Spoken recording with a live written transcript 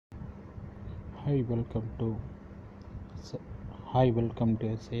Hi, welcome to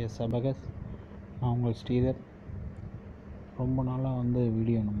SAS Abacus. நான் உங்கள் ஸ்ரீதர். ரொம்ப நாளாக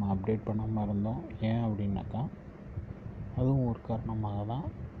வீடியோ நம்ம அப்டேட் பண்ணாமல் இருந்தோம். ஏன் அப்படின்னாக்கா அதுவும் ஒரு காரணமாக தான்.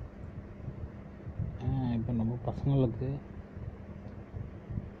 இப்போ நம்ம பசங்களுக்கு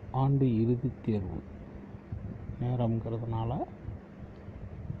ஆண்டு இறுதித் தேர்வு நேரம்ங்கிறதுனால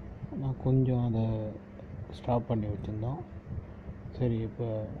நான் கொஞ்சம் அதை ஸ்டாப் பண்ணி வச்சுருந்தோம். சரி, இப்போ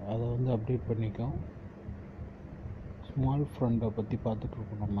அதை அப்டேட் பண்ணிக்கோம். ஸ்மால் ஃப்ரெண்டை பற்றி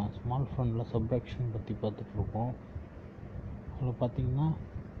பார்த்துட்ருக்கோம். நம்ம ஸ்மால் ஃப்ரெண்டில் சப்ராக்ஷன் பற்றி பார்த்துட்ருக்கோம். அதில் பார்த்திங்கன்னா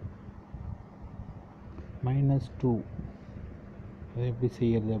 -2 அதை எப்படி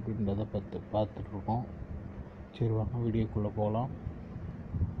செய்கிறது அப்படின்றத பார்த்துட்ருக்கோம். சரி, வாங்க வீடியோக்குள்ளே போகலாம்.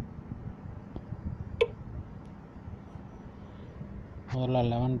 முதல்ல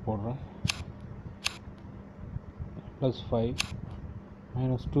 11 போடுறேன். +5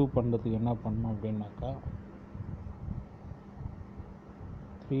 -2 பண்ணுறதுக்கு என்ன பண்ணணும் அப்படின்னாக்கா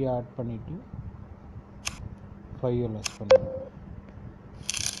 3 ஆட் பண்ணிவிட்டு 5 லெஸ் பண்ணிடுவோம்.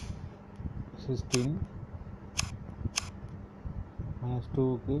 16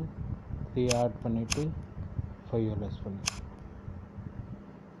 -2க்கு 3 ஆட் பண்ணிவிட்டு 5 லெஸ் பண்ணிடுவோம்.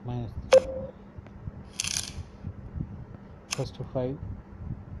 -3 ஃபஸ்ட்டு 5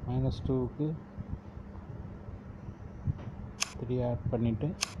 -2க்கு 3 ஆட் பண்ணிவிட்டு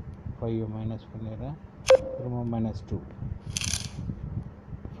 5 மைனஸ் பண்ணிடுறேன். திரும்ப -2.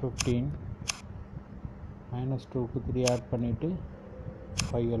 15 -2க்கு 3 ஆட் பண்ணிவிட்டு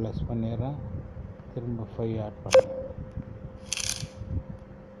 5 லெஸ் பண்ணிடுறேன். திரும்ப 5 ஆட் பண்ணுறேன்.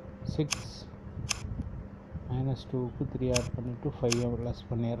 6 -2க்கு 3 ஆட் பண்ணிவிட்டு 5 லெஸ்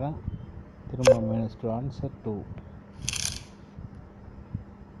பண்ணிடுறேன். திரும்ப -2. ஆன்சர் 2.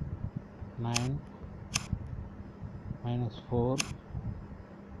 9 -4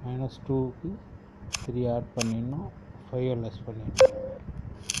 -2க்கு 3 ஆட் பண்ணிடணும், 5 லெஸ் பண்ணிடணும்.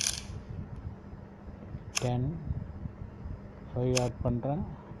 10 5 ஆட் பண்ணுறேன்,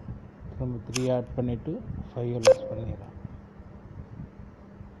 திரும்ப 3 ஆட் பண்ணிவிட்டு 5 லெஸ் பண்ணிடுறேன்.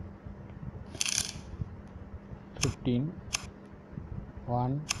 15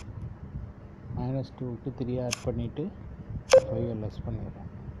 1 -2க்கு 3 ஆட் பண்ணிவிட்டு 5 லெஸ் பண்ணிடுறேன்.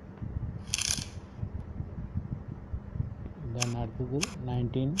 தென் அடுத்தது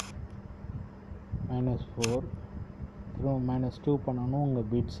 19 -4 திரும்ப -2 பண்ணணும். உங்கள்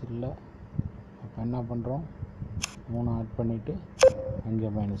பீட்ஸ் இல்லை. அப்போ என்ன பண்ணுறோம், 3 ஆட் பண்ணிவிட்டு 5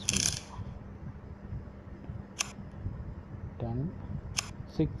 மைனஸ் பண்ணிடுறோம். 10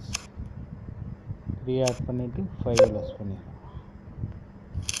 6 3 ஆட் பண்ணிவிட்டு 5 லெஸ் பண்ணிடுறோம்.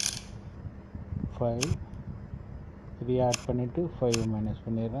 5 3 ஆட் பண்ணிவிட்டு 5 மைனஸ்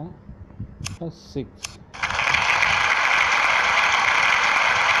பண்ணிடுறேன். +6.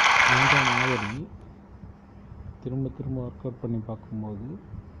 இந்த மாதிரி திரும்ப ஒர்க் அவுட் பண்ணி பார்க்கும்போது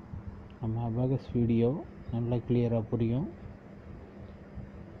நம்ம அபாகஸ் வீடியோ நல்லா கிளியராக புரியும்.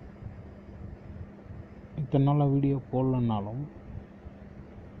 இத்தனை நாளாக வீடியோ போடலனாலும்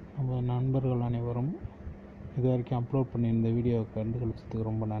நம்ம நண்பர்கள் அனைவரும் இது வரைக்கும் அப்லோட் பண்ணியிருந்த வீடியோவை கண்டுகளிச்சதுக்கு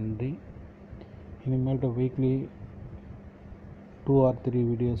ரொம்ப நன்றி. இனிமேல்ட்டு வீக்லி 2 or 3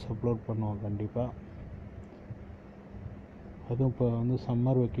 வீடியோஸ் அப்லோட் பண்ணுவோம் கண்டிப்பாக. அதுவும் இப்போ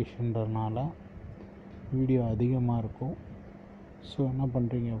சம்மர் வெக்கேஷன்றதுனால வீடியோ அதிகமாக இருக்கும். ஸோ என்ன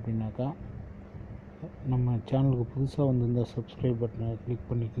பண்ணுறீங்க அப்படின்னாக்கா, நம்ம சேனலுக்கு புதுசாக வந்திருந்தால் சப்ஸ்கிரைப் பட்டனை கிளிக்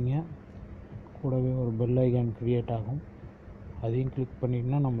பண்ணிக்கோங்க. கூடவே ஒரு பெல் ஐகான் க்ரியேட் ஆகும், அதையும் கிளிக்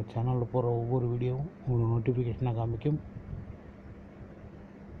பண்ணிங்கன்னா நம்ம சேனலில் போகிற ஒவ்வொரு வீடியோவும் உங்களுக்கு நோட்டிஃபிகேஷனாக காமிக்கும்.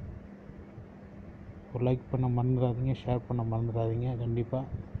 ஒரு லைக் பண்ண மறந்துடாதீங்க, ஷேர் பண்ண மறந்துடாதீங்க கண்டிப்பாக.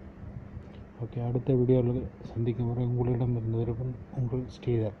 ஓகே, அடுத்த வீடியோவில் சந்திக்கும் வரை உங்களிடம் இருந்து விரும்பும் உங்கள்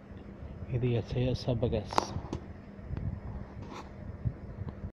ஸ்ரீதர். இது SAS Abacus.